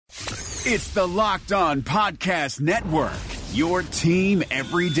It's the Locked On Podcast Network, your team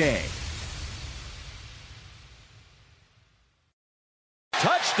every day.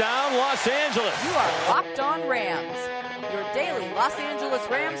 Touchdown, Los Angeles. You are Locked On Rams, your daily Los Angeles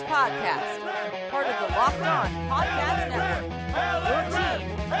Rams podcast. Part of the Locked On Podcast Network, your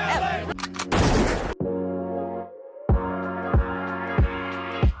team every day.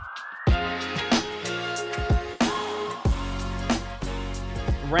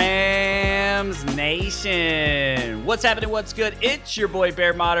 Rams Nation. What's happening? What's good? It's your boy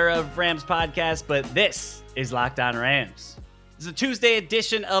Bear Motter of Rams Podcast, but this is Locked On Rams. This is a Tuesday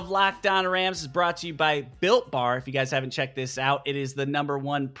edition of Locked On Rams. It's brought to you by Built Bar. If you guys haven't checked this out, it is the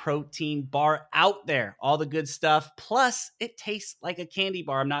 #1 protein bar out there. All the good stuff. Plus, it tastes like a candy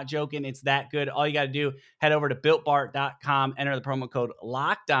bar. I'm not joking. It's that good. All you got to do, head over to BuiltBar.com, enter the promo code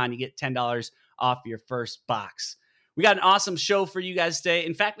LOCKEDON. You get $10 off your first box. We got an awesome show for you guys today.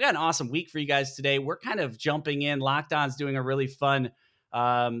 In fact, we got an awesome week for you guys today. We're kind of jumping in. Locked On's doing a really fun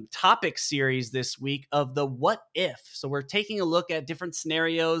topic series this week of the what if. So we're taking a look at different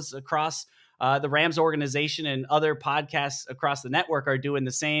scenarios across the Rams organization, and other podcasts across the network are doing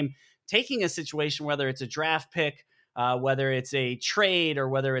the same, taking a situation, whether it's a draft pick, whether it's a trade, or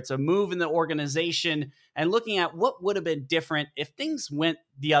whether it's a move in the organization, and looking at what would have been different if things went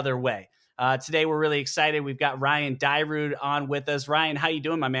the other way. Today, we're really excited. We've got Ryan Dyrud on with us. Ryan, how you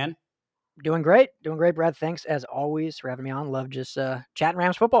doing, my man? Doing great, Brad. Thanks, as always, for having me on. Love just chatting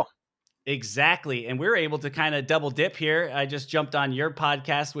Rams football. Exactly. And we're able to kind of double dip here. I just jumped on your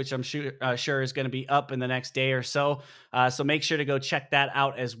podcast, which I'm sure is going to be up in the next day or so. So make sure to go check that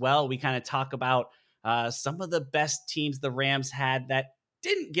out as well. We kind of talk about some of the best teams the Rams had that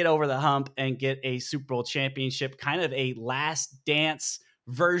didn't get over the hump and get a Super Bowl championship, kind of a last dance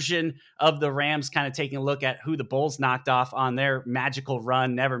version of the Rams, kind of taking a look at who the Bulls knocked off on their magical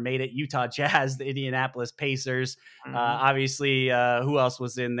run, never made it. Utah Jazz, the Indianapolis Pacers, obviously, who else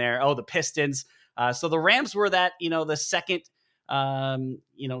was in there? Oh, the Pistons. So the Rams were that, the second,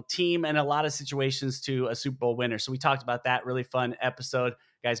 team in a lot of situations to a Super Bowl winner. So we talked about that. Really fun episode.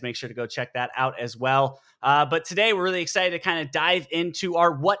 Guys, make sure to go check that out as well. But today we're really excited to kind of dive into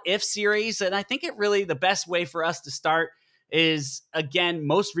our What If series. And I think the best way for us to start is, again,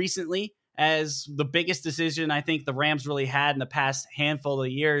 most recently, as the biggest decision I think the Rams really had in the past handful of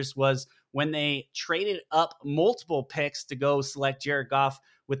years was when they traded up multiple picks to go select Jared Goff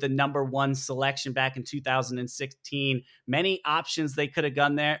with the #1 selection back in 2016. Many options they could have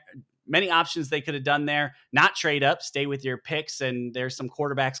done there. Not trade up, stay with your picks. And there's some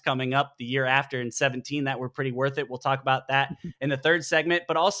quarterbacks coming up the year after in 17 that were pretty worth it. We'll talk about that in the third segment,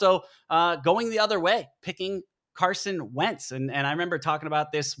 but also going the other way, picking Carson Wentz. And I remember talking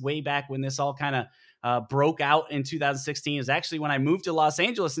about this way back when this all kind of broke out in 2016. It was actually when I moved to Los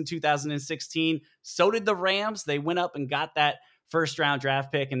Angeles in 2016. So did the Rams. They went up and got that first round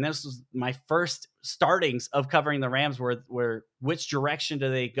draft pick. And this was my first startings of covering the Rams were which direction do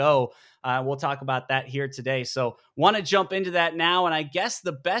they go? We'll talk about that here today. So want to jump into that now. And I guess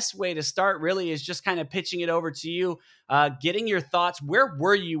the best way to start really is just kind of pitching it over to you, getting your thoughts. Where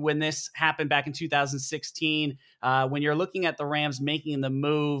were you when this happened back in 2016? When you're looking at the Rams making the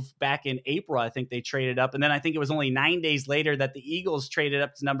move back in April, I think they traded up. And then I think it was only 9 days later that the Eagles traded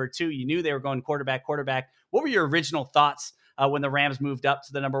up to #2. You knew they were going quarterback. What were your original thoughts when the Rams moved up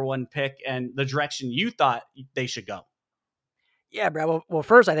to the #1 pick and the direction you thought they should go? Yeah, Brad. Well,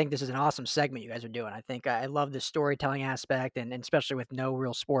 first, I think this is an awesome segment you guys are doing. I think I love the storytelling aspect, and especially with no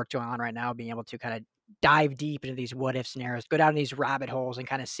real sport going on right now, being able to kind of dive deep into these what if scenarios, go down these rabbit holes and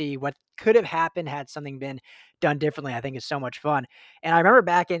kind of see what could have happened had something been done differently. I think is so much fun. And I remember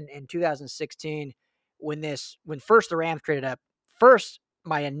back in 2016 when first the Rams traded up, first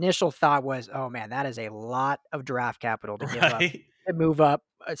my initial thought was, oh man, that is a lot of draft capital to give up, to move up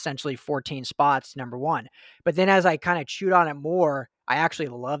essentially 14 spots, #1. But then as I kind of chewed on it more, I actually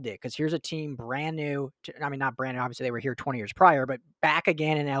loved it, because here's a team brand new. Not brand new. Obviously, they were here 20 years prior, but back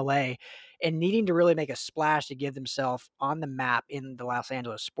again in LA and needing to really make a splash to give themselves on the map in the Los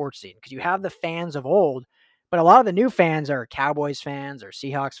Angeles sports scene. Because you have the fans of old, but a lot of the new fans are Cowboys fans or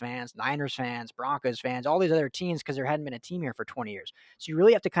Seahawks fans, Niners fans, Broncos fans, all these other teams, because there hadn't been a team here for 20 years. So you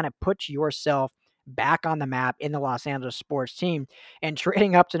really have to kind of put yourself back on the map in the Los Angeles sports team, and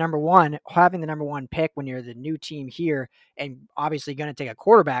trading up to #1, having the #1 pick when you're the new team here and obviously going to take a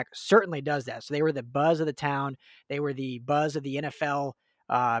quarterback certainly does that. So they were the buzz of the town. They were the buzz of the NFL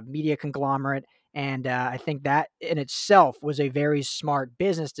media conglomerate. And I think that in itself was a very smart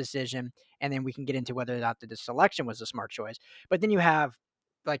business decision. And then we can get into whether or not the selection was a smart choice. But then you have,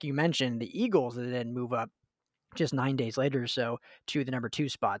 like you mentioned, the Eagles that then move up just 9 days later or so to the number 2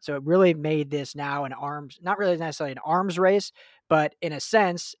 spot. So it really made this now not really necessarily an arms race, but in a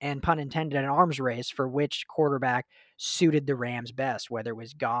sense, and pun intended, an arms race for which quarterback suited the Rams best, whether it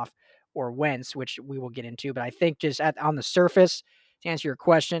was Goff or Wentz, which we will get into. But I think just on the surface, to answer your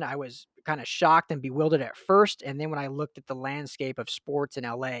question, I was kind of shocked and bewildered at first. And then when I looked at the landscape of sports in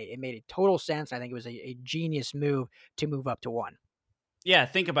LA, it made a total sense. I think it was a genius move to move up to 1. Yeah,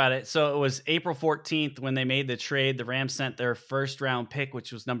 think about it. So it was April 14th when they made the trade. The Rams sent their first round pick,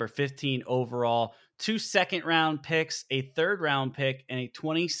 which was number 15 overall, 2 second-round picks, a third-round pick, and a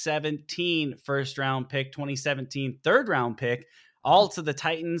 2017 first-round pick, 2017 third-round pick, all to the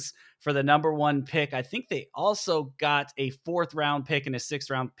Titans for the number 1 pick. I think they also got a 4th-round pick and a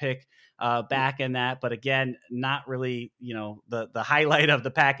 6th-round pick back in that. But again, not really, the highlight of the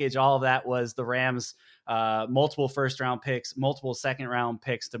package. All of that was the Rams multiple first round picks, multiple second round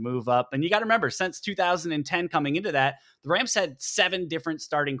picks to move up. And you got to remember, since 2010 coming into that, the Rams had 7 different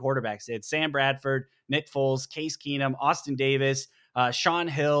starting quarterbacks. They had Sam Bradford, Nick Foles, Case Keenum, Austin Davis, Sean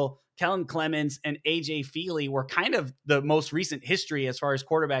Hill, Kellen Clemens, and AJ Feely were kind of the most recent history as far as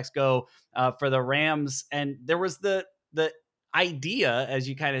quarterbacks go for the Rams. And there was the idea, as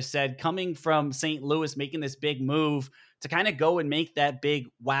you kind of said, coming from St. Louis, making this big move to kind of go and make that big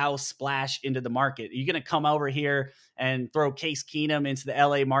wow splash into the market. Are you going to come over here and throw Case Keenum into the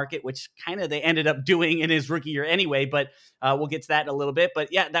LA market, which kind of they ended up doing in his rookie year anyway, but we'll get to that in a little bit. But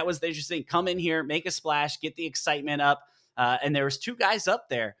yeah, that was the interesting. Come in here, make a splash, get the excitement up. And there was 2 guys up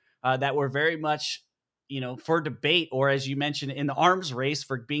there that were very much, for debate, or as you mentioned, in the arms race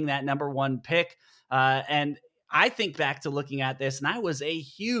for being that number 1 pick. And I think back to looking at this, and I was a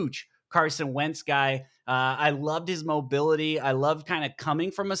huge Carson Wentz guy. I loved his mobility. I loved kind of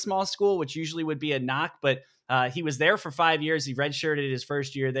coming from a small school, which usually would be a knock, but he was there for 5 years. He redshirted his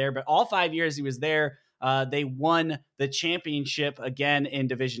first year there, but all 5 years he was there, they won the championship again in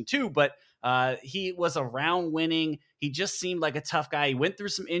Division II, but he was around winning. He just seemed like a tough guy. He went through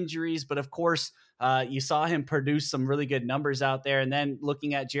some injuries, but of course, you saw him produce some really good numbers out there. And then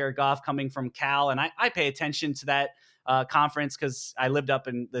looking at Jared Goff coming from Cal, and I pay attention to that conference because I lived up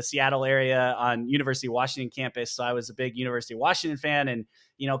in the Seattle area on University of Washington campus. So I was a big University of Washington fan. And,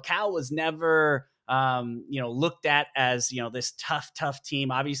 Cal was never, looked at as, this tough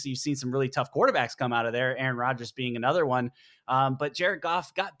team. Obviously, you've seen some really tough quarterbacks come out of there, Aaron Rodgers being another one. But Jared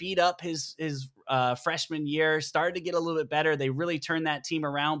Goff got beat up his freshman year, started to get a little bit better. They really turned that team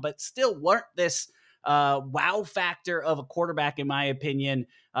around, but still weren't this wow factor of a quarterback, in my opinion.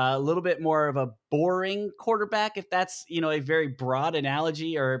 A little bit more of a boring quarterback, if that's, a very broad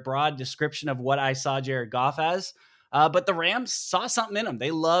analogy or a broad description of what I saw Jared Goff as. But the Rams saw something in him.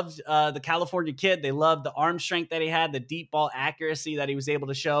 They loved the California kid. They loved the arm strength that he had, the deep ball accuracy that he was able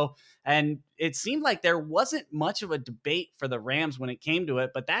to show. And it seemed like there wasn't much of a debate for the Rams when it came to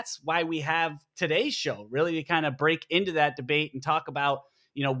it. But that's why we have today's show, really to kind of break into that debate and talk about,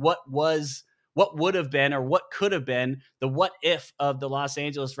 what would have been or what could have been the what if of the Los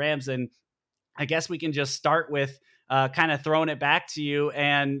Angeles Rams. And I guess we can just start with kind of throwing it back to you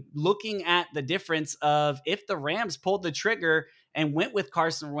and looking at the difference of if the Rams pulled the trigger and went with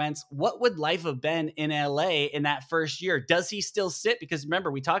Carson Wentz, what would life have been in LA in that first year? Does he still sit? Because remember,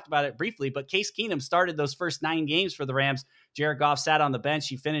 we talked about it briefly, but Case Keenum started those first 9 games for the Rams. Jared Goff sat on the bench.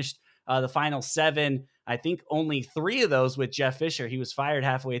 He finished the final 7. I think only 3 of those with Jeff Fisher. He was fired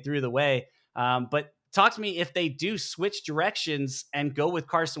halfway through the way. But talk to me, if they do switch directions and go with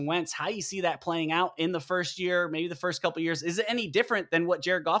Carson Wentz, how you see that playing out in the first year, maybe the first couple of years. Is it any different than what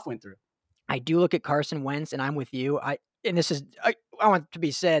Jared Goff went through? I do look at Carson Wentz, and I'm with you. I want to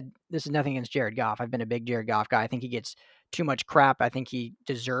be said, this is nothing against Jared Goff. I've been a big Jared Goff guy. I think he gets too much crap. I think he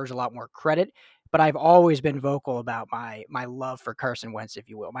deserves a lot more credit. But I've always been vocal about my love for Carson Wentz, if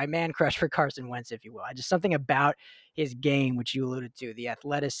you will, my man crush for Carson Wentz, if you will. Just something about his game, which you alluded to, the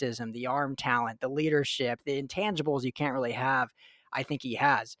athleticism, the arm talent, the leadership, the intangibles you can't really have, I think he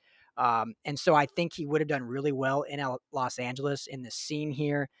has. And so I think he would have done really well in Los Angeles, in the scene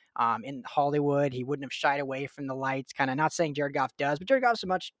here, in Hollywood. He wouldn't have shied away from the lights, kind of not saying Jared Goff does, but Jared Goff's a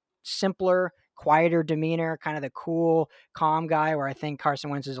much simpler, quieter demeanor, kind of the cool, calm guy, where I think Carson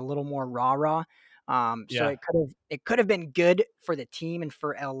Wentz is a little more rah-rah. So it could have been good for the team and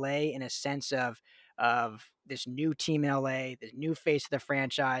for LA in a sense of this new team in LA, this new face of the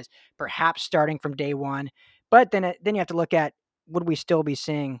franchise, perhaps starting from day one. But then you have to look at, would we still be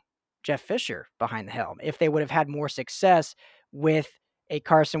seeing Jeff Fisher behind the helm if they would have had more success with a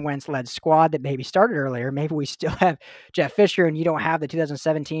Carson Wentz-led squad that maybe started earlier? Maybe we still have Jeff Fisher, and you don't have the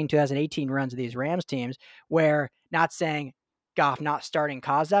 2017, 2018 runs of these Rams teams, where, not saying Goff not starting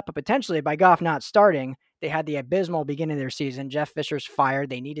caused that, but potentially by Goff not starting, They had the abysmal beginning of their season. Jeff Fisher's fired.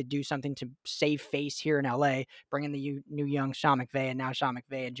 They need to do something to save face here in LA, bring in the new young Sean McVay, and now Sean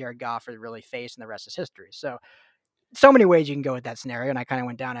McVay and Jared Goff are really face, and the rest is history. So many ways you can go with that scenario, and I kind of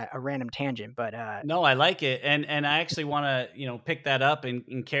went down a random tangent, but No, I like it. And I actually want to, pick that up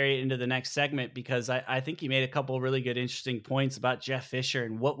and carry it into the next segment, because I think you made a couple of really good, interesting points about Jeff Fisher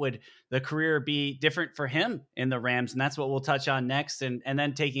and what would the career be different for him in the Rams. And that's what we'll touch on next. And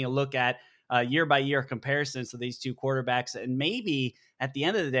then taking a look at year by year comparisons to these two quarterbacks. And maybe at the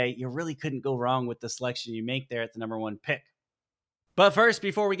end of the day, you really couldn't go wrong with the selection you make there at the number 1 pick. But first,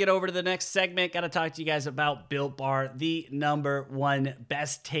 before we get over to the next segment, got to talk to you guys about Built Bar, the number 1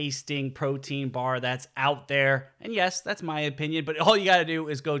 best tasting protein bar that's out there. And yes, that's my opinion, but all you got to do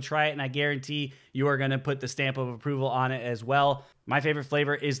is go try it, and I guarantee you are going to put the stamp of approval on it as well. My favorite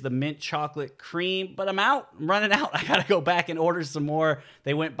flavor is the mint chocolate cream, but I'm running out. I got to go back and order some more.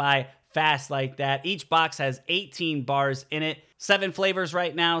 They went by fast like that. Each box has 18 bars in it. 7 flavors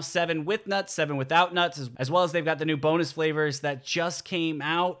right now, 7 with nuts, 7 without nuts, as well as they've got the new bonus flavors that just came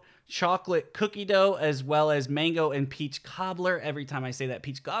out. Chocolate cookie dough, as well as mango and peach cobbler. Every time I say that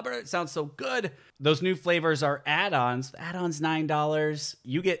peach cobbler, it sounds so good. Those new flavors are add-ons. The add-on's $9.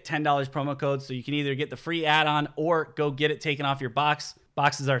 You get $10 promo code, so you can either get the free add-on or go get it taken off your box.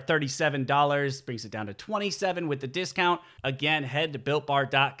 Boxes are $37, brings it down to $27 with the discount. Again, head to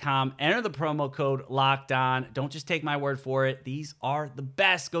BuiltBar.com, enter the promo code LOCKEDON. Don't just take my word for it. These are the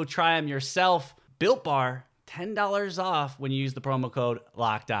best. Go try them yourself. Built Bar, $10 off when you use the promo code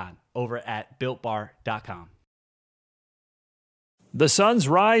LOCKEDON over at BuiltBar.com. The Suns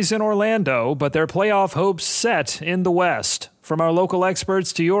rise in Orlando, but their playoff hopes set in the West. From our local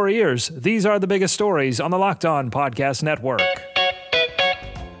experts to your ears, these are the biggest stories on the Locked On Podcast Network.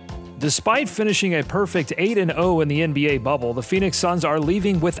 Despite finishing a perfect 8-0 in the NBA bubble, the Phoenix Suns are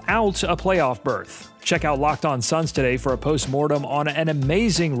leaving without a playoff berth. Check out Locked On Suns today for a postmortem on an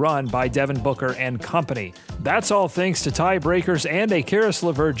amazing run by Devin Booker and company. That's all thanks to tiebreakers and a Karis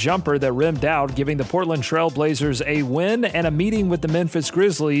LeVert jumper that rimmed out, giving the Portland Trail Blazers a win and a meeting with the Memphis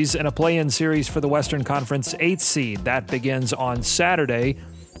Grizzlies in a play-in series for the Western Conference 8th seed. That begins on Saturday.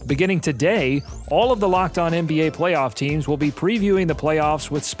 Beginning today, all of the Locked On NBA playoff teams will be previewing the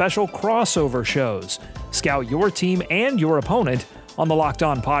playoffs with special crossover shows. Scout your team and your opponent on the Locked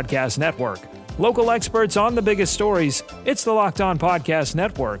On Podcast Network. Local experts on the biggest stories. It's the Locked On Podcast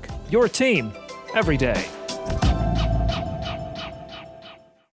Network. Your team every day.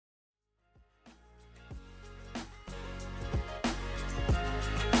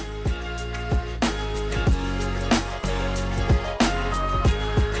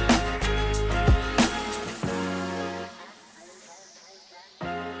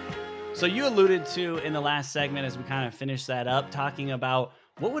 So you alluded to in the last segment, as we kind of finish that up, talking about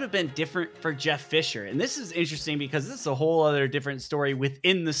what would have been different for Jeff Fisher. And this is interesting because this is a whole other different story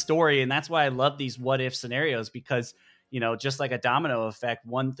within the story. And that's why I love these what if scenarios, because, just like a domino effect,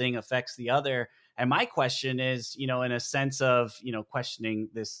 one thing affects the other. And my question is, in a sense of, questioning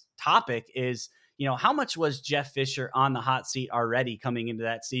this topic is, how much was Jeff Fisher on the hot seat already coming into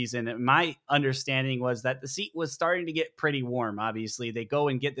that season? And my understanding was that the seat was starting to get pretty warm. Obviously, they go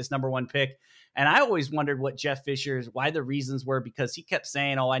and get this number 1 pick. And I always wondered what Jeff Fisher's, why the reasons were, because he kept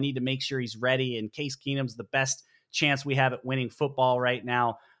saying, I need to make sure he's ready. And Case Keenum's the best chance we have at winning football right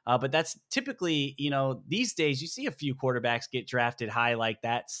now. But that's typically, these days you see a few quarterbacks get drafted high like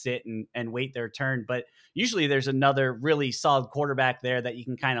that, sit and wait their turn. But usually there's another really solid quarterback there that you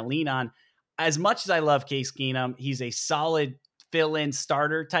can kind of lean on. As much as I love Case Keenum, he's a solid fill-in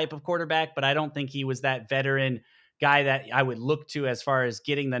starter type of quarterback, but I don't think he was that veteran guy that I would look to as far as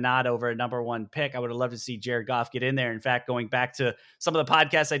getting the nod over a number 1 pick. I would have loved to see Jared Goff get in there. In fact, going back to some of the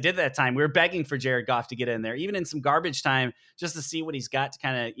podcasts I did that time, we were begging for Jared Goff to get in there, even in some garbage time, just to see what he's got to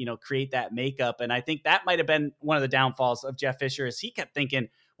kind of, create that makeup. And I think that might have been one of the downfalls of Jeff Fisher, is he kept thinking,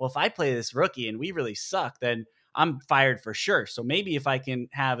 well, if I play this rookie and we really suck, then I'm fired for sure. So maybe if I can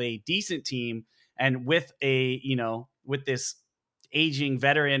have a decent team and with with this aging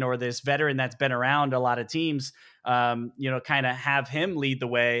veteran, or this veteran that's been around a lot of teams, kind of have him lead the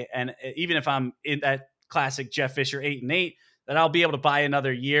way. And even if I'm in that classic Jeff Fisher 8-8, that I'll be able to buy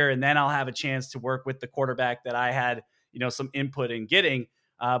another year, and then I'll have a chance to work with the quarterback that I had, some input in getting.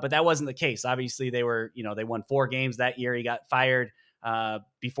 But that wasn't the case. Obviously they were, they won 4 games that year. He got fired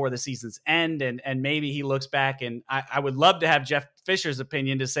before the season's end. And maybe he looks back, and I would love to have Jeff Fisher's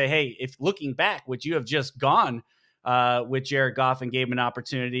opinion to say, hey, if looking back, would you have just gone with Jared Goff and gave him an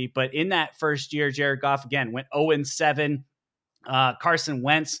opportunity? But in that first year, Jared Goff again went 0-7. Carson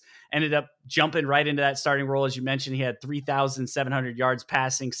Wentz ended up jumping right into that starting role. As you mentioned, he had 3,700 yards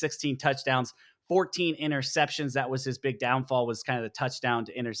passing, 16 touchdowns, 14 interceptions. That was his big downfall, was kind of the touchdown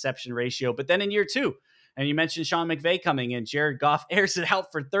to interception ratio. But then in year 2, and you mentioned Sean McVay coming in, Jared Goff airs it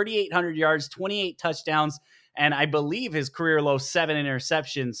out for 3,800 yards, 28 touchdowns, and I believe his career low 7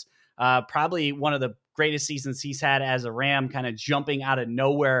 interceptions. Probably one of the greatest seasons he's had as a Ram, kind of jumping out of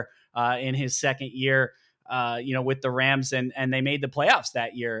nowhere in his second year, with the Rams, and they made the playoffs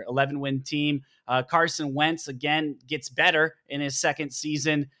that year. 11-win team. Carson Wentz, again, gets better in his second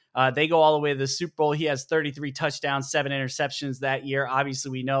season. They go all the way to the Super Bowl. He has 33 touchdowns, 7 interceptions that year.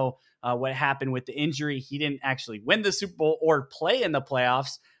 Obviously, we know what happened with the injury. He didn't actually win the Super Bowl or play in the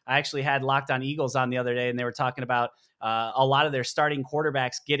playoffs. I actually had Locked On Eagles on the other day, and they were talking about a lot of their starting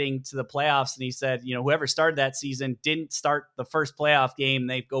quarterbacks getting to the playoffs. And he said, whoever started that season didn't start the first playoff game.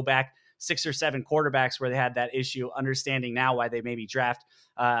 They go back 6 or 7 quarterbacks where they had that issue, understanding now why they maybe draft,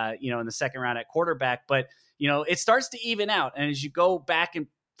 in the second round at quarterback. But, it starts to even out. And as you go back and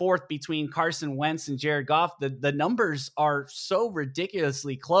forth between Carson Wentz and Jared Goff, the numbers are so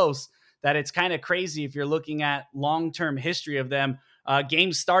ridiculously close that it's kind of crazy if you're looking at long-term history of them.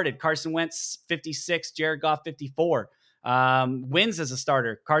 Games started, Carson Wentz 56, Jared Goff 54. Wins as a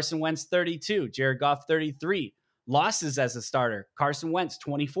starter, Carson Wentz 32, Jared Goff 33. Losses as a starter, Carson Wentz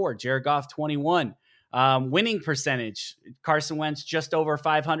 24, Jared Goff 21. Winning percentage, Carson Wentz just over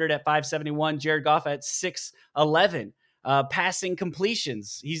 500 at 571, Jared Goff at 611. Passing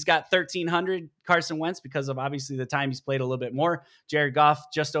completions, he's got 1,300, Carson Wentz, because of obviously the time he's played a little bit more. Jared Goff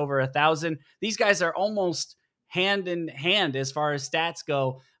just over 1,000. These guys are almost hand in hand as far as stats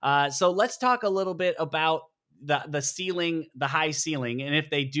go. So let's talk a little bit about the ceiling, the high ceiling, and if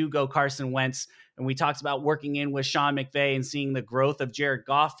they do go Carson Wentz. And we talked about working in with Sean McVay and seeing the growth of Jared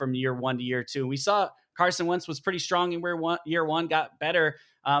Goff from year 1 to year 2. We saw Carson Wentz was pretty strong in year one, got better.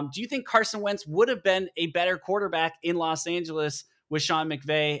 Do you think Carson Wentz would have been a better quarterback in Los Angeles with Sean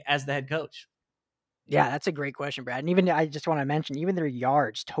McVay as the head coach? Yeah, that's a great question, Brad. And even I just want to mention, even their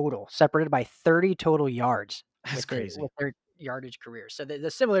yards total separated by 30 total yards. That's crazy. With their yardage career. So the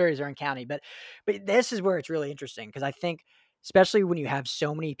similarities are uncanny, but this is where it's really interesting, because I think, especially when you have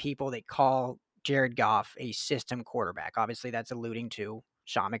so many people that call Jared Goff a system quarterback, obviously that's alluding to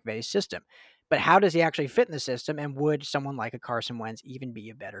Sean McVay's system. But how does he actually fit in the system? And would someone like a Carson Wentz even be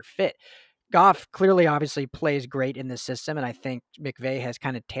a better fit? Goff clearly obviously plays great in this system, and I think McVay has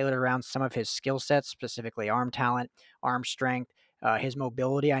kind of tailored around some of his skill sets, specifically arm talent, arm strength, his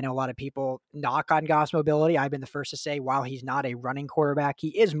mobility. I know a lot of people knock on Goff's mobility. I've been the first to say, while he's not a running quarterback, he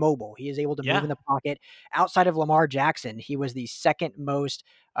is mobile. He is able to move in the pocket. Outside of Lamar Jackson, he was the second most,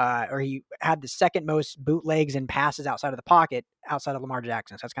 he had the second most bootlegs and passes outside of the pocket outside of Lamar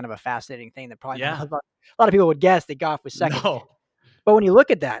Jackson. So that's kind of a fascinating thing that probably not a lot of people would guess that Goff was second. No. But when you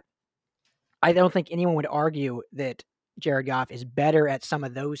look at that, I don't think anyone would argue that Jared Goff is better at some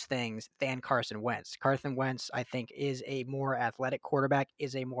of those things than Carson Wentz. Carson Wentz, I think, is a more athletic quarterback,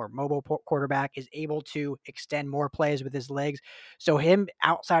 is a more mobile quarterback, is able to extend more plays with his legs. So him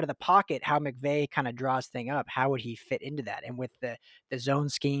outside of the pocket, how McVay kind of draws thing up, how would he fit into that? And with the zone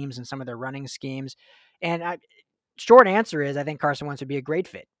schemes and some of the running schemes. And short answer is, I think Carson Wentz would be a great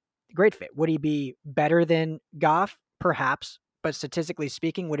fit. Great fit. Would he be better than Goff? Perhaps. But statistically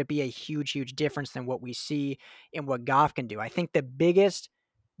speaking, would it be a huge, huge difference than what we see in what Goff can do? I think the biggest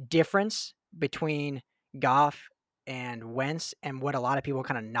difference between Goff and Wentz, and what a lot of people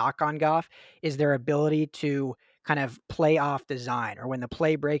kind of knock on Goff, is their ability to kind of play off design, or when the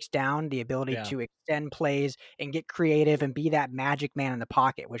play breaks down, the ability to extend plays and get creative and be that magic man in the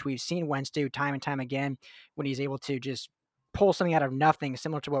pocket, which we've seen Wentz do time and time again when he's able to just pull something out of nothing,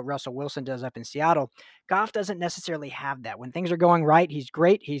 similar to what Russell Wilson does up in Seattle. Goff doesn't necessarily have that. When things are going right, he's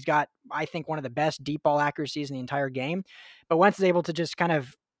great. He's got, I think, one of the best deep ball accuracies in the entire game. But Wentz is able to just kind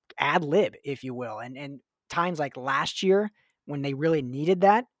of ad lib, if you will. And times like last year, when they really needed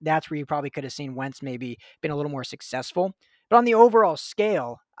that, that's where you probably could have seen Wentz maybe been a little more successful. But on the overall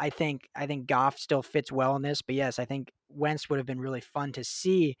scale, I think Goff still fits well in this. But yes, I think Wentz would have been really fun to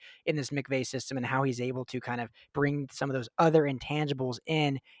see in this McVay system, and how he's able to kind of bring some of those other intangibles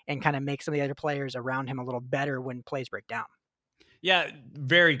in and kind of make some of the other players around him a little better when plays break down. Yeah,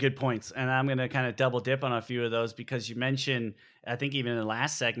 very good points. And I'm going to kind of double dip on a few of those, because you mentioned, I think even in the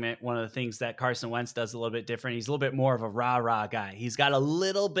last segment, one of the things that Carson Wentz does a little bit different. He's a little bit more of a rah-rah guy. He's got a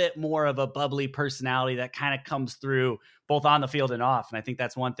little bit more of a bubbly personality that kind of comes through both on the field and off. And I think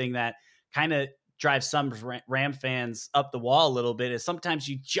that's one thing that kind of drives some Ram fans up the wall a little bit, is sometimes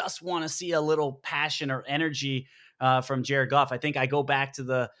you just want to see a little passion or energy from Jared Goff. I think I go back to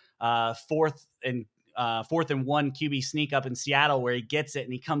the fourth and 1 QB sneak up in Seattle, where he gets it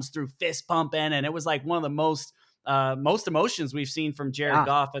and he comes through fist pumping. And it was like one of the most most emotions we've seen from Jared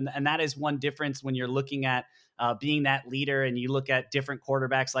Goff. And that is one difference when you're looking at being that leader, and you look at different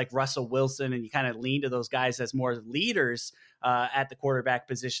quarterbacks like Russell Wilson, and you kind of lean to those guys as more leaders at the quarterback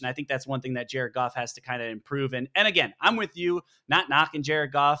position. I think that's one thing that Jared Goff has to kind of improve. And again, I'm with you, not knocking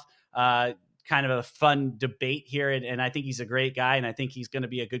Jared Goff. Kind of a fun debate here. And I think he's a great guy, and I think he's going to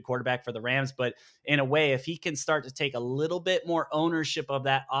be a good quarterback for the Rams. But in a way, if he can start to take a little bit more ownership of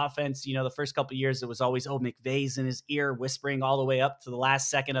that offense, the first couple of years, it was always, McVay's in his ear whispering all the way up to the last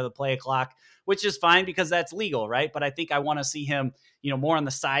second of the play clock, which is fine because that's legal, right? But I think I want to see him, more on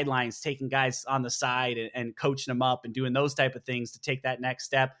the sidelines, taking guys on the side and coaching them up and doing those type of things to take that next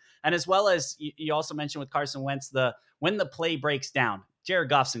step. And as well as you also mentioned with Carson Wentz, when the play breaks down, Jared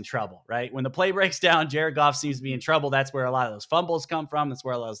Goff's in trouble, right? When the play breaks down, Jared Goff seems to be in trouble. That's where a lot of those fumbles come from. That's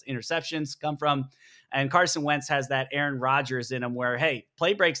where a lot of those interceptions come from. And Carson Wentz has that Aaron Rodgers in him where, hey,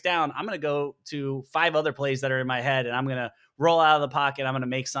 play breaks down, I'm going to go to 5 other plays that are in my head, and I'm going to roll out of the pocket. I'm going to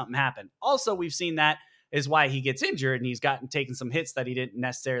make something happen. Also, we've seen that is why he gets injured, and he's taken some hits that he didn't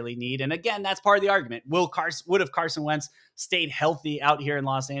necessarily need. And again, that's part of the argument. Would have Carson Wentz stayed healthy out here in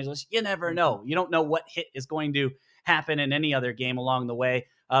Los Angeles? You never know. You don't know what hit is going to happen in any other game along the way.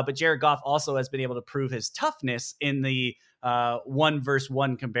 But Jared Goff also has been able to prove his toughness in the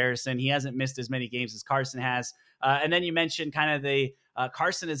 1-versus-1 comparison. He hasn't missed as many games as Carson has. And then you mentioned kind of the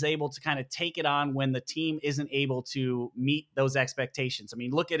Carson is able to kind of take it on when the team isn't able to meet those expectations. I mean,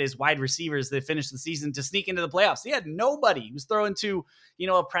 look at his wide receivers that finished the season to sneak into the playoffs. He had nobody. He was throwing to,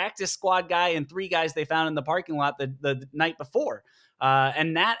 a practice squad guy and 3 guys they found in the parking lot the night before.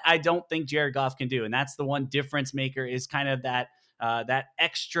 And that I don't think Jared Goff can do. And that's the one difference maker, is kind of that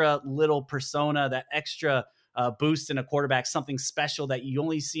extra little persona, that extra boost in a quarterback, something special that you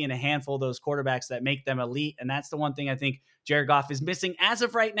only see in a handful of those quarterbacks that make them elite. And that's the one thing I think Jared Goff is missing as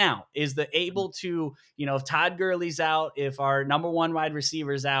of right now, is the able to, if Todd Gurley's out, if our number 1 wide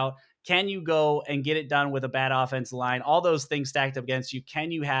receiver's out, can you go and get it done with a bad offensive line? All those things stacked up against you.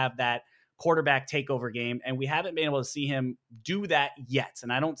 Can you have that quarterback takeover game? And we haven't been able to see him do that yet.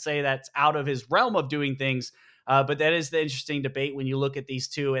 And I don't say that's out of his realm of doing things, but that is the interesting debate when you look at these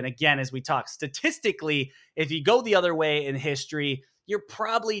two. And again, as we talk statistically, if you go the other way in history, you're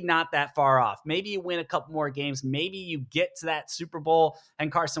probably not that far off. Maybe you win a couple more games. Maybe you get to that Super Bowl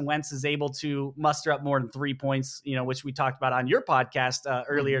and Carson Wentz is able to muster up more than 3 points, which we talked about on your podcast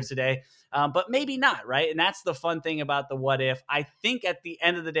earlier today. But maybe not, right? And that's the fun thing about the what if. I think at the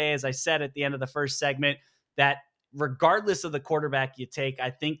end of the day, as I said at the end of the first segment, that regardless of the quarterback you take, I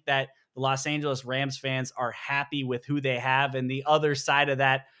think that the Los Angeles Rams fans are happy with who they have. And the other side of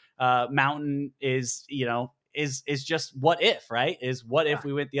that mountain is, is just what if, right? Is what if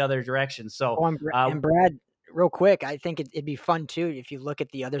we went the other direction? So, and Brad, real quick, I think it'd be fun too if you look at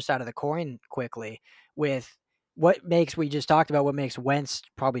the other side of the coin quickly with we just talked about what makes Wentz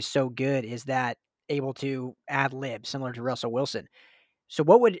probably so good is that able to ad lib, similar to Russell Wilson. So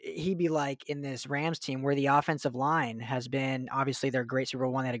what would he be like in this Rams team where the offensive line has been, obviously they're great Super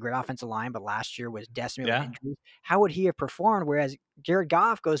Bowl 1, they had a great offensive line, but last year was decimated with injuries. How would he have performed? Whereas Jared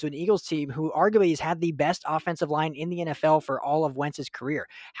Goff goes to an Eagles team who arguably has had the best offensive line in the NFL for all of Wentz's career.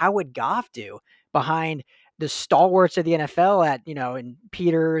 How would Goff do behind the stalwarts of the NFL and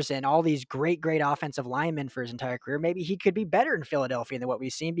Peters and all these great offensive linemen for his entire career? Maybe he could be better in Philadelphia than what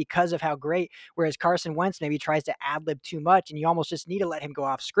we've seen because of how great, whereas Carson Wentz maybe tries to ad-lib too much and you almost just need to let him go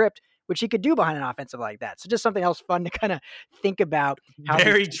off script, which he could do behind an offensive like that. So just something else fun to kind of think about how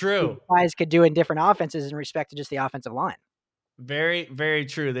very true guys could do in different offenses in respect to just the offensive line. Very, very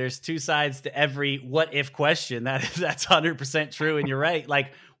true. There's 2 sides to every what if question. That's 100% true. And you're right.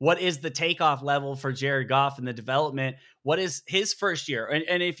 Like, what is the takeoff level for Jared Goff and the development? What is his first year?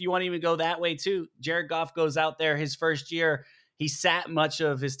 And if you want to even go that way too, Jared Goff goes out there his first year. He sat much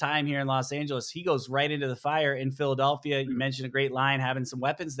of his time here in Los Angeles. He goes right into the fire in Philadelphia. You mentioned a great line, having some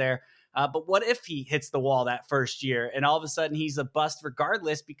weapons there. But what if he hits the wall that first year and all of a sudden he's a bust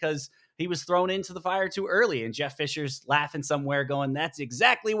regardless because he was thrown into the fire too early, and Jeff Fisher's laughing somewhere going, that's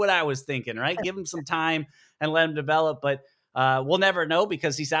exactly what I was thinking, right? Give him some time and let him develop. But we'll never know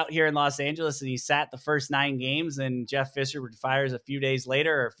because he's out here in Los Angeles and he sat the first 9 games and Jeff Fisher retires a few days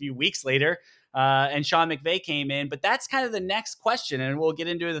later or a few weeks later. And Sean McVay came in, but that's kind of the next question. And we'll get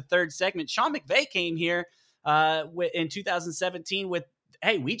into the third segment. Sean McVay came here in 2017 with,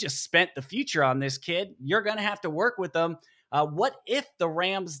 hey, we just spent the future on this kid. You're going to have to work with them. What if the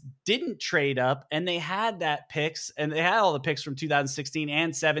Rams didn't trade up and they had that picks and they had all the picks from 2016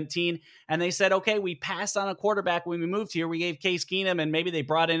 and 17 and they said, okay, we passed on a quarterback when we moved here. We gave Case Keenum and maybe they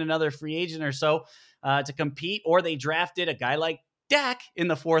brought in another free agent or so to compete, or they drafted a guy like Dak in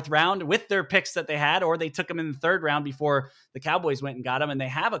the 4th round with their picks that they had, or they took him in the 3rd round before the Cowboys went and got him, and they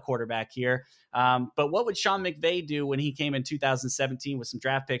have a quarterback here. But what would Sean McVay do when he came in 2017 with some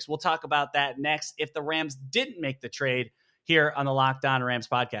draft picks? We'll talk about that next if the Rams didn't make the trade here on the Locked On Rams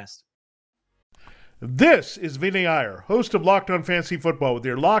podcast. This is Vinny Iyer, host of Locked On Fantasy Football, with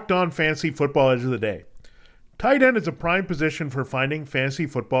your Locked On Fantasy Football Edge of the Day. Tight end is a prime position for finding fantasy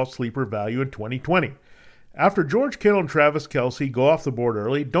football sleeper value in 2020. After George Kittle and Travis Kelce go off the board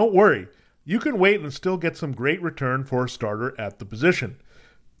early, don't worry. You can wait and still get some great return for a starter at the position.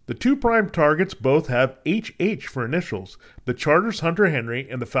 The two prime targets both have HH for initials, the Chargers' Hunter Henry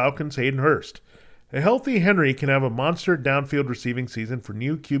and the Falcons' Hayden Hurst. A healthy Henry can have a monster downfield receiving season for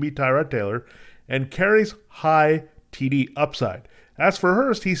new QB Tyrod Taylor and carries high TD upside. As for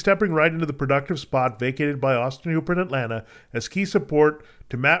Hurst, he's stepping right into the productive spot vacated by Austin Hooper in Atlanta as key support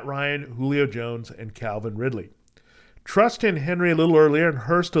to Matt Ryan, Julio Jones, and Calvin Ridley. Trust in Henry a little earlier and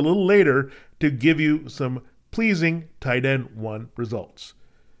Hurst a little later to give you some pleasing tight end 1 results.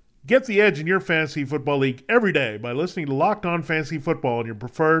 Get the edge in your fantasy football league every day by listening to Locked On Fantasy Football on your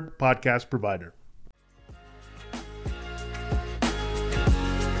preferred podcast provider.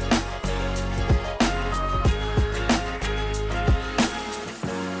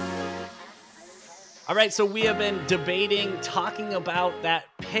 All right, so we have been debating, talking about that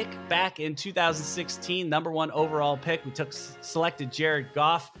pick back in 2016, number 1 overall pick. We selected Jared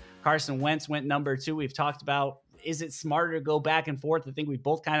Goff. Carson Wentz went number 2. We've talked about, is it smarter to go back and forth? I think we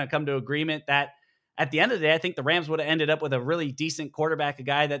both kind of come to agreement that at the end of the day, I think the Rams would have ended up with a really decent quarterback, a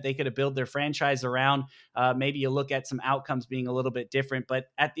guy that they could have built their franchise around. Maybe you look at some outcomes being a little bit different, but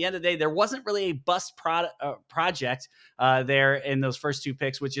at the end of the day, there wasn't really a bust project there in those first 2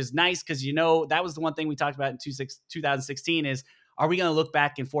 picks, which is nice because, that was the one thing we talked about in 2016 is, are we going to look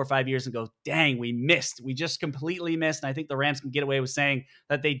back in 4 or 5 years and go, dang, we missed. We just completely missed. And I think the Rams can get away with saying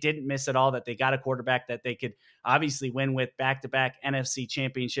that they didn't miss at all, that they got a quarterback that they could obviously win with back-to-back NFC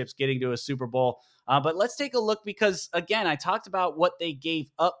championships, getting to a Super Bowl. But let's take a look because, again, I talked about what they gave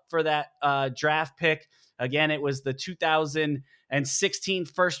up for that draft pick. Again, it was the 2016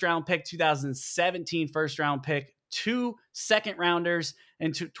 first-round pick, 2017 first-round pick, 2 second-rounders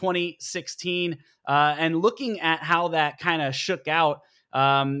in 2016. And looking at how that kind of shook out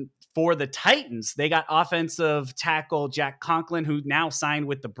for the Titans, they got offensive tackle Jack Conklin, who now signed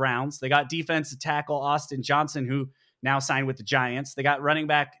with the Browns. They got defensive tackle Austin Johnson, who now signed with the Giants. They got running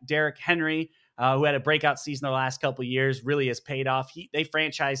back Derrick Henry, who had a breakout season the last couple of years, really has paid off. They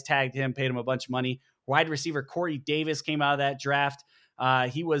franchise tagged him, paid him a bunch of money. Wide receiver Corey Davis came out of that draft.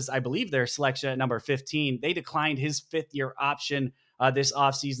 He was, I believe, their selection at number 15. They declined his 5th-year option this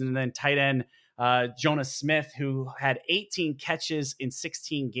offseason. And then tight end Jonas Smith, who had 18 catches in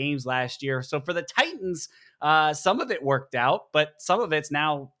 16 games last year. So for the Titans, some of it worked out, but some of it's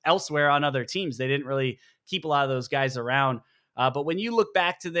now elsewhere on other teams. They didn't really keep a lot of those guys around. But when you look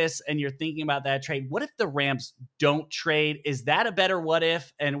back to this and you're thinking about that trade, what if the Rams don't trade? Is that a better what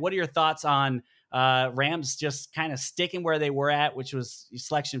if? And what are your thoughts on Rams just kind of sticking where they were at, which was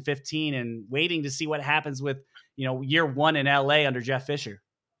selection 15, and waiting to see what happens with, year 1 in LA under Jeff Fisher?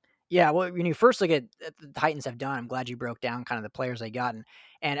 Yeah, well, when you first look at the Titans have done, I'm glad you broke down kind of the players they gotten.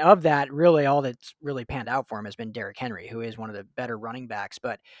 And of that, really all that's really panned out for him has been Derrick Henry, who is one of the better running backs.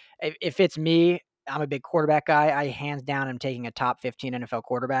 But if it's me, I'm a big quarterback guy. I hands down am taking a top 15 NFL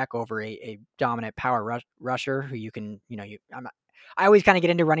quarterback over a dominant power rusher who you can, I always kind of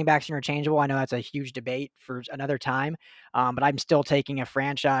get into running backs interchangeable. I know that's a huge debate for another time, but I'm still taking a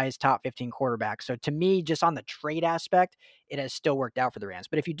franchise top 15 quarterback. So to me, just on the trade aspect, it has still worked out for the Rams.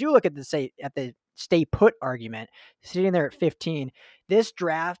 But if you do look at the stay put argument, sitting there at 15, this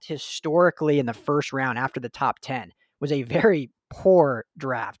draft historically in the first round after the top 10 was a very poor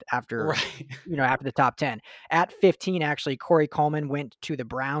draft after the top 10. At 15, actually, Corey Coleman went to the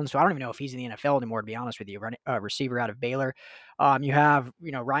Browns. So I don't even know if he's in the NFL anymore, to be honest with you. Receiver out of Baylor. You have,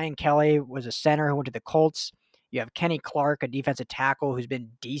 Ryan Kelly was a center who went to the Colts. You have Kenny Clark, a defensive tackle who's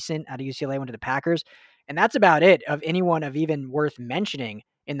been decent out of UCLA, went to the Packers. And that's about it of anyone of even worth mentioning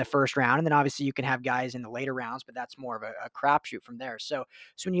in the first round. And then obviously you can have guys in the later rounds, but that's more of a crapshoot from there. So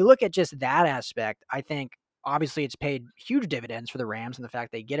when you look at just that aspect, I think obviously it's paid huge dividends for the Rams and the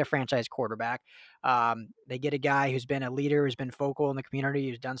fact they get a franchise quarterback. They get a guy who's been a leader, who's been vocal in the community,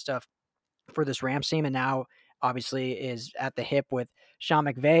 who's done stuff for this Rams team, and now obviously is at the hip with Sean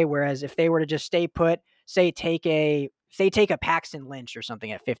McVay. Whereas if they were to just stay put, say take a Paxton Lynch or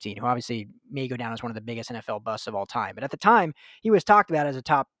something at 15, who obviously may go down as one of the biggest NFL busts of all time. But at the time, he was talked about as a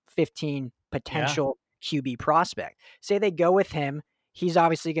top 15 potential QB prospect. Say they go with him. he's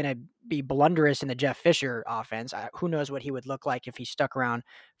obviously going to be blunderous in the Jeff Fisher offense. Who knows what he would look like if he stuck around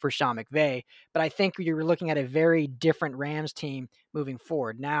for Sean McVay. But I think you're looking at a very different Rams team moving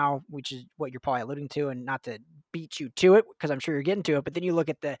forward now, which is what you're probably alluding to, and not to beat you to it, because I'm sure you're getting to it. But then you look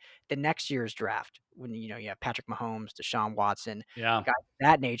at the next year's draft when, you have Patrick Mahomes, Deshaun Watson, Yeah. guys of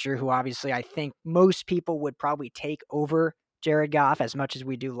that nature, who obviously I think most people would probably take over Jared Goff. As much as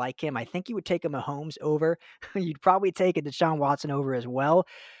we do like him, I think you would take a Mahomes over. You'd probably take a Deshaun Watson over as well.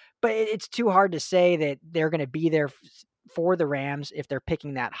 But it's too hard to say that they're going to be there for the Rams if they're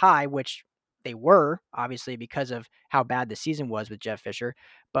picking that high, which they were, obviously, because of how bad the season was with Jeff Fisher.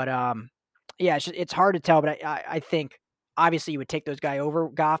 But yeah, it's hard to tell. But I think obviously you would take those guys over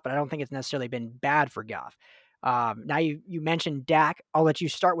Goff, but I don't think it's necessarily been bad for Goff. Now you mentioned Dak. I'll let you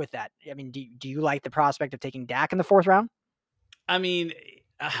start with that. I mean, do you like the prospect of taking Dak in the 4th round? I mean,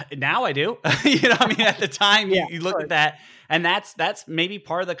 now I do. I mean, at the time you look at that, and that's maybe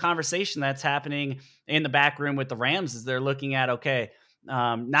part of the conversation that's happening in the back room with the Rams is they're looking at, okay,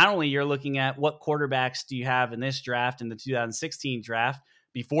 not only you're looking at what quarterbacks do you have in this draft, in the 2016 draft,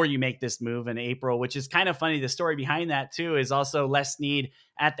 before you make this move in April, which is kind of funny. The story behind that too is also Les Snead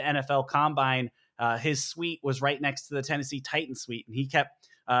at the NFL Combine. His suite was right next to the Tennessee Titans suite, and he kept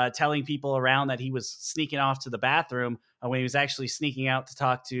telling people around that he was sneaking off to the bathroom when he was actually sneaking out to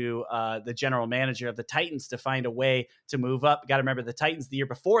talk to the general manager of the Titans to find a way to move up. Got to remember the Titans the year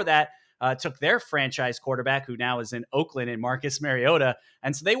before that took their franchise quarterback, who now is in Oakland, and Marcus Mariota.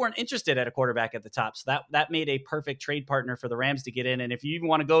 And so they weren't interested at a quarterback at the top. So that made a perfect trade partner for the Rams to get in. And if you even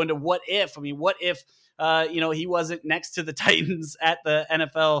want to go into what if he wasn't next to the Titans at the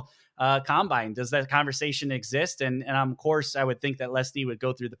NFL Combine? Does that conversation exist? And of course, I would think that Leslie would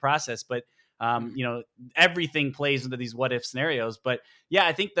go through the process, but everything plays into these what if scenarios. But yeah,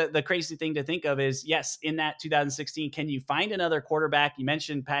 I think the crazy thing to think of is, yes, in that 2016, can you find another quarterback? You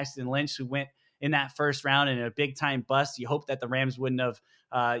mentioned Paxton Lynch, who went in that 1st round in a big time bust. You hope that the Rams wouldn't have,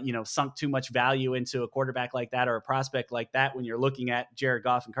 sunk too much value into a quarterback like that or a prospect like that when you're looking at Jared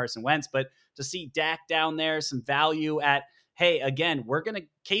Goff and Carson Wentz. But to see Dak down there, some value at, hey, again,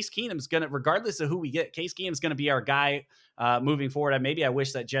 Case Keenum's going to, regardless of who we get, Case Keenum's going to be our guy moving forward. Maybe I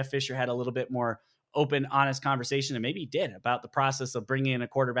wish that Jeff Fisher had a little bit more open, honest conversation, and maybe he did, about the process of bringing in a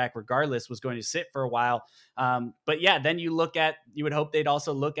quarterback regardless was going to sit for a while. But yeah, then you would hope they'd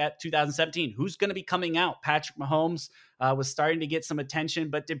also look at 2017. Who's going to be coming out? Patrick Mahomes was starting to get some attention,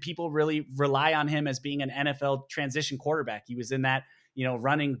 but did people really rely on him as being an NFL transition quarterback? He was in that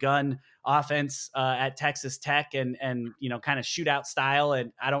running gun offense at Texas Tech and kind of shootout style.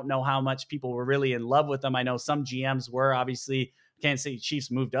 And I don't know how much people were really in love with him. I know some GMs were. Obviously, Kansas City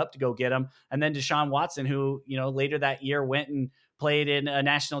Chiefs moved up to go get him. And then Deshaun Watson, who, later that year went and played in a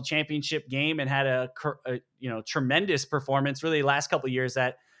national championship game and had a tremendous performance really the last couple of years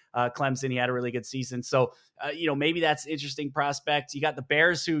at Clemson. He had a really good season. So, maybe that's an interesting prospect. You got the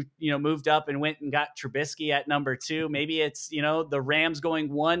Bears who, moved up and went and got Trubisky at number 2. Maybe it's, the Rams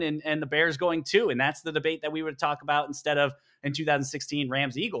going 1 and the Bears going 2. And that's the debate that we would talk about instead of in 2016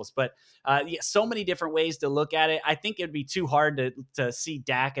 Rams Eagles. But so many different ways to look at it. I think it'd be too hard to see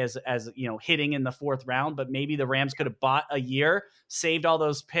Dak as hitting in the 4th round, but maybe the Rams could have bought a year, saved all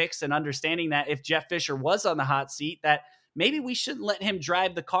those picks, and understanding that if Jeff Fisher was on the hot seat, that maybe we shouldn't let him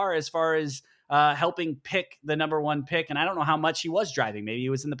drive the car as far as helping pick the number 1 pick. And I don't know how much he was driving. Maybe he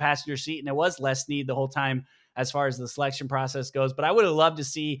was in the passenger seat and it was Les Snead the whole time as far as the selection process goes. But I would have loved to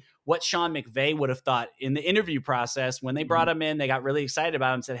see what Sean McVay would have thought in the interview process. When they brought him in, they got really excited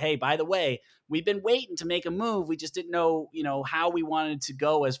about him, said, hey, by the way, we've been waiting to make a move. We just didn't know, how we wanted to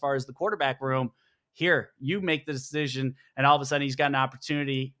go as far as the quarterback room. Here, you make the decision. And all of a sudden he's got an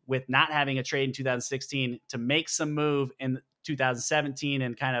opportunity with not having a trade in 2016 to make some move in 2017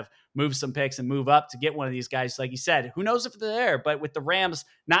 and kind of move some picks and move up to get one of these guys. Like you said, who knows if they're there, but with the Rams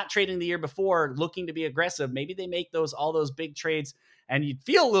not trading the year before, looking to be aggressive, maybe they make all those big trades and you'd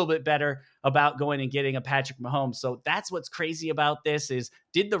feel a little bit better about going and getting a Patrick Mahomes. So that's what's crazy about this is,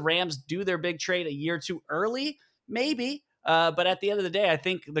 did the Rams do their big trade a year too early? Maybe. But at the end of the day, I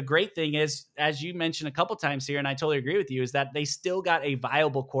think the great thing is, as you mentioned a couple times here, and I totally agree with you, is that they still got a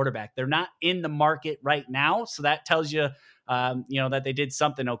viable quarterback. They're not in the market right now. So that tells you, that they did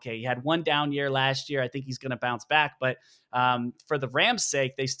something okay. He had one down year last year. I think he's going to bounce back. But for the Rams'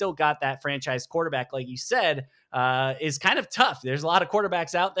 sake, they still got that franchise quarterback, like you said, is kind of tough. There's a lot of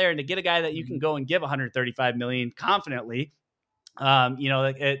quarterbacks out there, and to get a guy that you can go and give $135 million confidently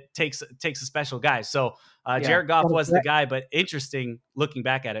it takes a special guy. So Jared Goff was the guy, but interesting looking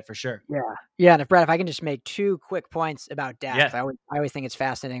back at it for sure. Yeah. And if I can just make 2 quick points about Dak, I always think it's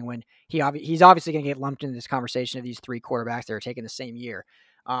fascinating when he's obviously going to get lumped into this conversation of these 3 quarterbacks that are taking the same year.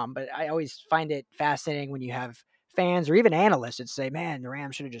 But I always find it fascinating when you have fans or even analysts that say, man, the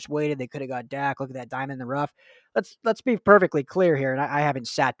Rams should have just waited. They could have got Dak. Look at that diamond in the rough. Let's be perfectly clear here. And I haven't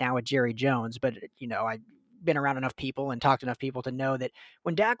sat down with Jerry Jones, but I've been around enough people and talked to enough people to know that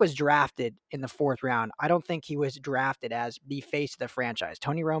when Dak was drafted in the 4th round, I don't think he was drafted as the face of the franchise.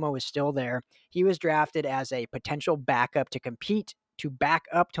 Tony Romo was still there. He was drafted as a potential backup to compete to back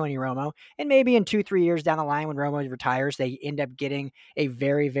up Tony Romo. And maybe in 2-3 years down the line, when Romo retires, they end up getting a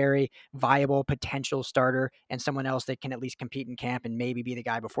very, very viable potential starter and someone else that can at least compete in camp and maybe be the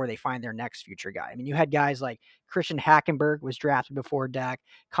guy before they find their next future guy. I mean, you had guys like Christian Hackenberg was drafted before Dak,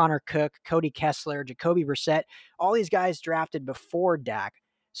 Connor Cook, Cody Kessler, Jacoby Brissett, all these guys drafted before Dak.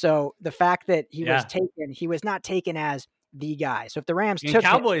 So the fact that he was not taken as the guy. So if the Rams took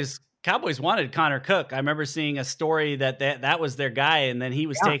Cowboys wanted Connor Cook. I remember seeing a story that was their guy, and then he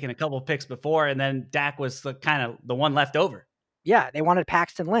was taken a couple picks before, and then Dak was kind of the one left over. Yeah, they wanted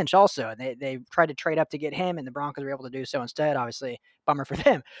Paxton Lynch also. They tried to trade up to get him, and the Broncos were able to do so instead. Obviously, bummer for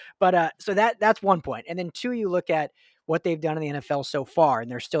them. But so that's one point. And then 2, you look at what they've done in the NFL so far, and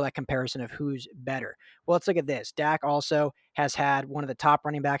there's still that comparison of who's better. Well, let's look at this. Dak also has had one of the top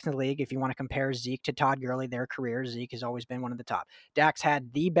running backs in the league. If you want to compare Zeke to Todd Gurley, their career, Zeke has always been one of the top. Dak's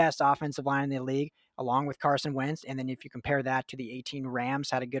had the best offensive line in the league, along with Carson Wentz. And then if you compare that to the 18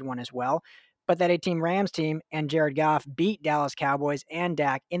 Rams, had a good one as well. But that 18 Rams team and Jared Goff beat Dallas Cowboys and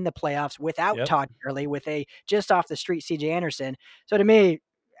Dak in the playoffs without Todd Gurley, with a just off the street CJ Anderson. So to me,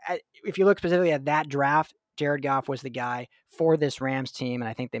 if you look specifically at that draft, Jared Goff was the guy for this Rams team, and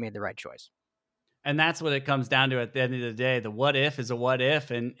I think they made the right choice. And that's what it comes down to at the end of the day. The what if is a what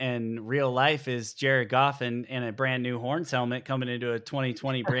if, and real life is Jared Goff in a brand new Horns helmet coming into a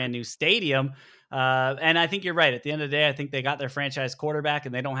 2020 brand new stadium. And I think you're right. At the end of the day, I think they got their franchise quarterback,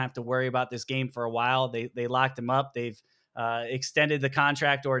 and they don't have to worry about this game for a while. They locked him up. They've extended the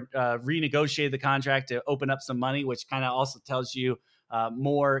contract or renegotiated the contract to open up some money, which kind of also tells you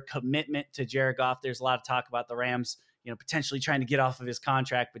more commitment to Jared Goff. There's a lot of talk about the Rams, potentially trying to get off of his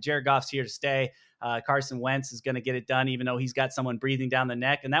contract, but Jared Goff's here to stay. Carson Wentz is going to get it done, even though he's got someone breathing down the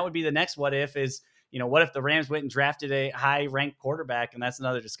neck. And that would be the next what if is, what if the Rams went and drafted a high ranked quarterback? And that's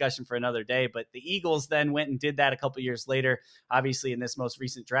another discussion for another day. But the Eagles then went and did that a couple of years later, obviously in this most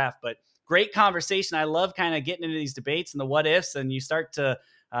recent draft. But great conversation. I love kind of getting into these debates and the what ifs, and you start to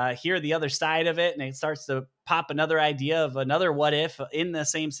hear the other side of it, and it starts to pop another idea of another what if in the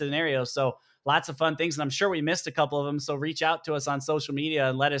same scenario. So lots of fun things, and I'm sure we missed a couple of them. So reach out to us on social media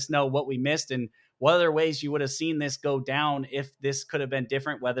and let us know what we missed and what other ways you would have seen this go down if this could have been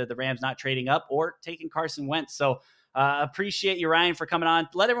different, whether the Rams not trading up or taking Carson Wentz. So appreciate you, Ryan, for coming on.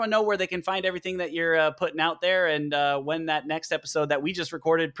 Let everyone know where they can find everything that you're putting out there, and when that next episode that we just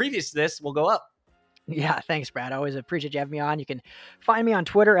recorded previous to this will go up. Yeah, thanks, Brad. I always appreciate you having me on. You can find me on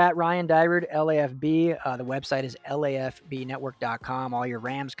Twitter at Ryan Dyrud, LAFB. The website is lafbnetwork.com. All your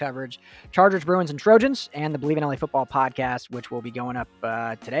Rams coverage, Chargers, Bruins, and Trojans, and the Believe in LA Football podcast, which will be going up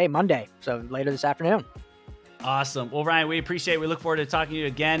today, Monday, so later this afternoon. Awesome. Well, Ryan, we appreciate it. We look forward to talking to you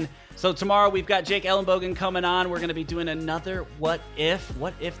again. So tomorrow we've got Jake Ellenbogen coming on. We're going to be doing another what if.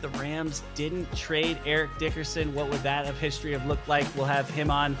 What if the Rams didn't trade Eric Dickerson? What would that history have looked like? We'll have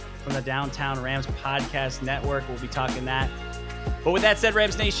him on from the Downtown Rams Podcast Network. We'll be talking that. But with that said,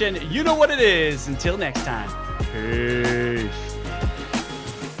 Rams Nation, you know what it is. Until next time. Peace.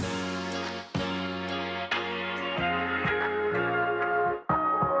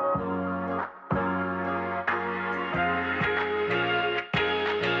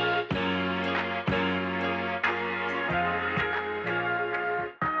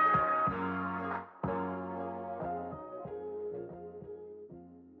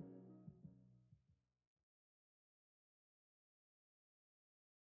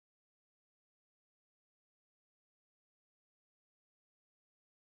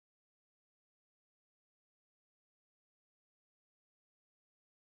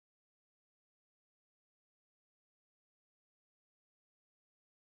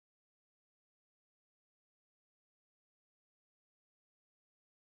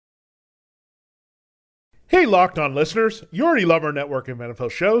 Hey, Locked On listeners, you already love our network of NFL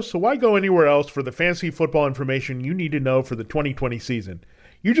shows, so why go anywhere else for the fantasy football information you need to know for the 2020 season?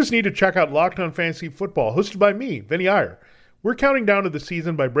 You just need to check out Locked On Fantasy Football, hosted by me, Vinny Iyer. We're counting down to the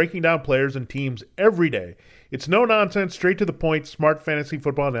season by breaking down players and teams every day. It's no nonsense, straight to the point, smart fantasy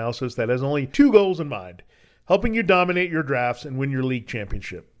football analysis that has only 2 goals in mind: helping you dominate your drafts and win your league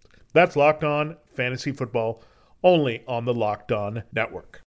championship. That's Locked On Fantasy Football, only on the Locked On Network.